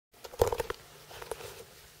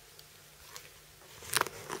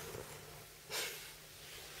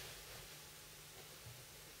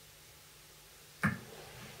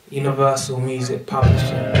Universal Music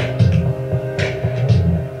Publishing.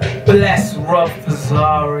 Bless Rob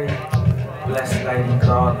Fazari, bless Lady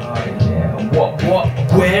Gaga, yeah. What,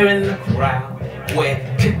 we're in the crowd, we're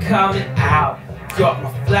coming out. Got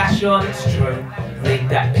my flash on, it's true. Need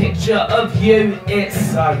that picture of you, it's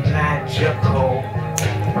so magical.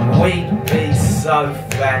 We'd be so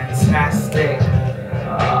fantastic.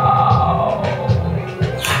 Oh,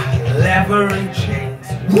 leather and jeans,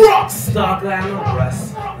 rockstar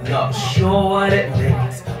glamorous. Not sure what it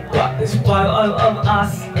means, but this photo of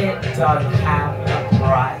us, it don't have a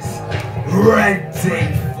price.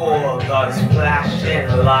 Ready for those flashing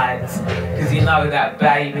lights, cause you know that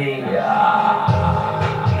baby.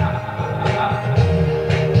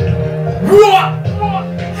 What?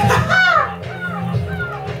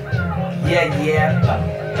 Yeah.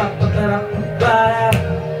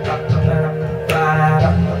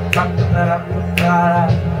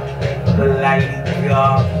 Lady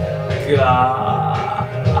Gaga.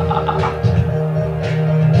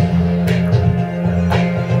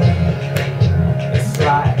 It's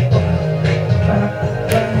like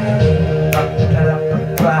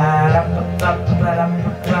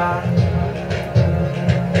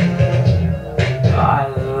I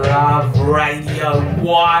love Radio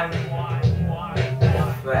 1.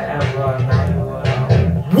 Forever, Emmanuel.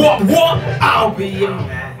 What? I'll be your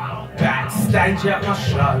man. Backstage at my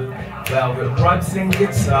show. Velvet ropes and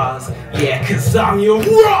guitars. Yeah, cause I'm your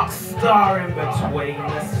rock star in between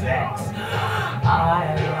the sex.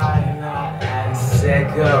 Eyeliner and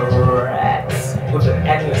cigarettes. With an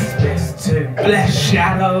endless space too. Bless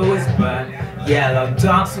shadow is burnt. Yellow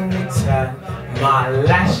dancing we turn. My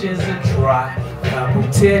lashes are dry. Purple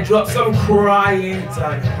teardrops I'm crying.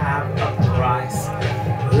 Don't have a price.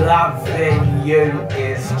 Loving you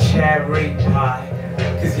is cherry pie.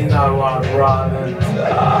 Cause you know I'd rather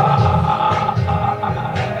die.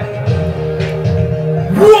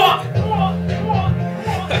 What?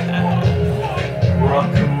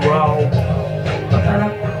 Rock and roll.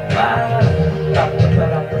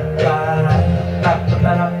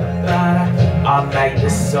 I made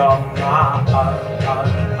this song my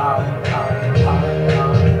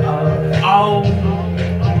own.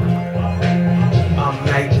 I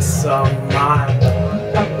made this song mine.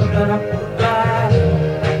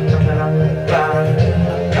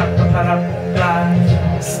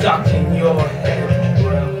 Stuck in your head,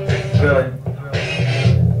 real good.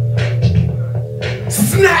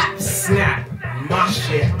 Snap, my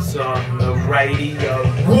shit's on the radio.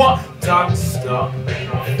 What? Don't stop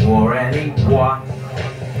for anyone.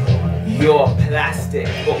 You're plastic,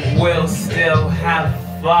 but we'll still have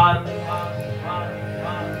fun.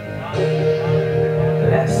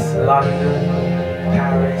 Bless London,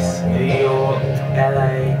 Paris, New York,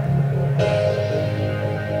 LA.